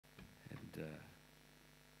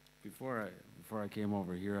before I came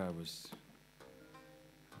over here, I was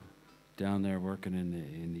down there working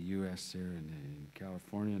in the U.S. there in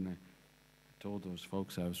California, and I told those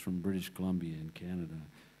folks I was from British Columbia in Canada.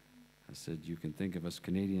 I said, you can think of us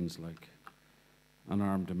Canadians like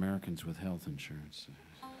unarmed Americans with health insurance.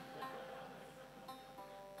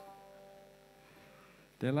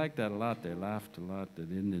 They liked that a lot. They laughed a lot. They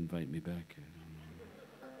didn't invite me back.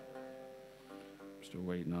 I'm still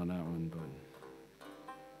waiting on that one, but...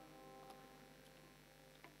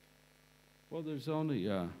 Well, there's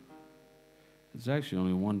actually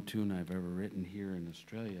only one tune I've ever written here in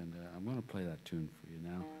Australia, and I'm going to play that tune for you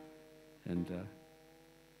now. And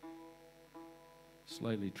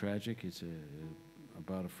slightly tragic. It's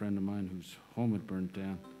about a friend of mine whose home had burned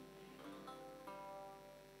down.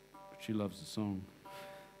 But she loves the song.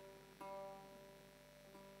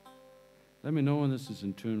 Let me know when this is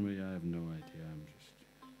in tune with you. I have no idea. I'm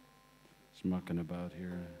just mucking about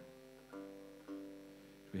here.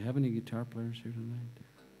 Do we have any guitar players here tonight?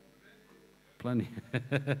 Plenty.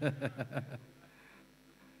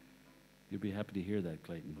 You'll be happy to hear that,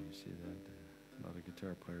 Clayton. You see that? A lot of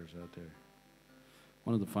guitar players out there.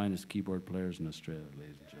 One of the finest keyboard players in Australia,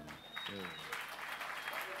 ladies and gentlemen. Yeah.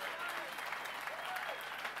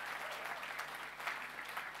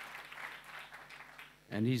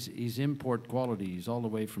 And he's import quality. He's all the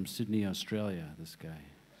way from Sydney, Australia, this guy.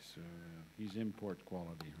 So he's import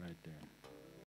quality right there.